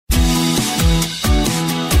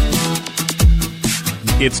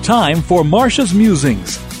It's time for Marcia's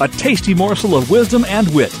Musings, a tasty morsel of wisdom and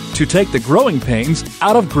wit to take the growing pains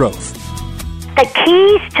out of growth. The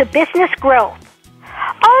keys to business growth.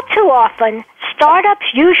 All too often, startups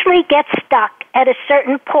usually get stuck at a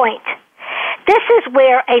certain point. This is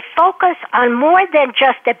where a focus on more than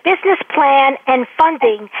just a business plan and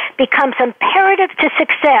funding becomes imperative to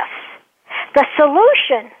success. The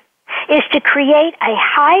solution is to create a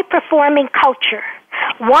high-performing culture,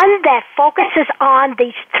 one that focuses on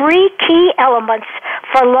these three key elements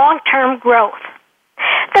for long-term growth.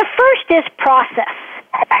 The first is process.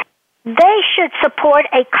 They should support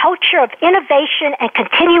a culture of innovation and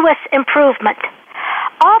continuous improvement.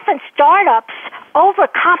 Often startups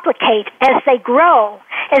overcomplicate as they grow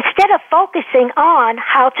instead of focusing on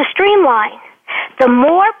how to streamline. The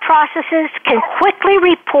more processes can quickly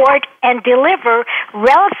report and deliver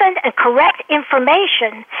relevant and correct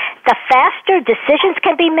information, the faster decisions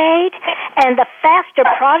can be made and the faster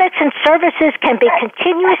products and services can be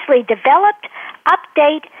continuously developed,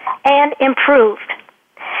 updated, and improved.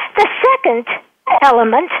 The second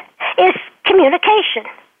element is communication.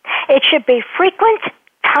 It should be frequent,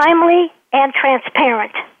 timely, and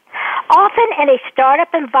transparent. Often in a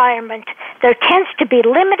startup environment, there tends to be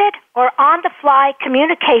limited or on-the-fly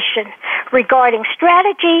communication regarding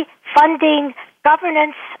strategy, funding,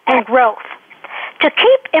 governance, and growth. To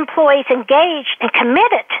keep employees engaged and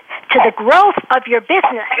committed to the growth of your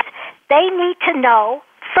business, they need to know,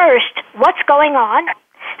 first, what's going on,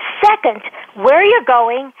 second, where you're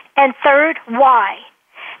going, and third, why.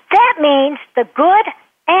 That means the good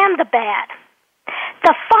and the bad.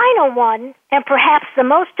 The final one, and perhaps the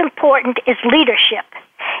most important, is leadership.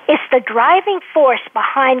 It's the driving force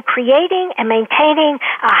behind creating and maintaining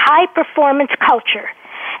a high-performance culture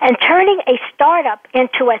and turning a startup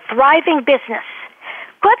into a thriving business.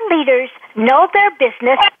 Good leaders know their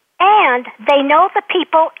business and they know the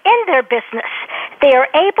people in their business. They are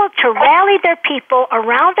able to rally their people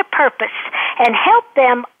around a purpose and help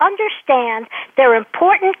them understand their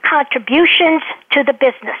important contributions to the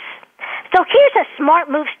business. So here's a smart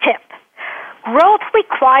moves tip. Growth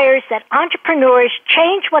requires that entrepreneurs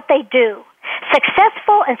change what they do.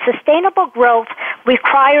 Successful and sustainable growth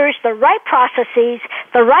requires the right processes,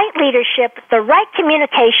 the right leadership, the right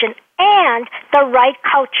communication, and the right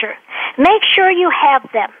culture. Make sure you have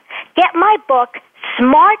them. Get my book,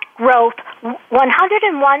 Smart Growth,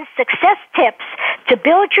 101 Success Tips to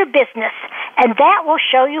Build Your Business, and that will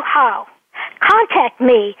show you how. Contact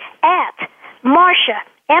me at Marcia,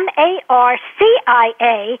 Marcia,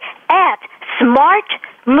 at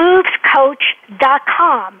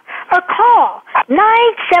smartmovescoach.com or call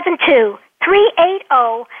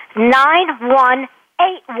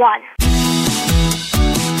 972-380-9181.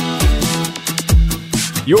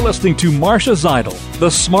 You're listening to Marcia Zeidel,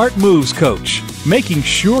 the Smart Moves Coach, making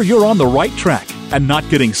sure you're on the right track and not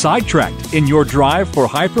getting sidetracked in your drive for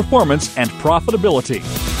high performance and profitability.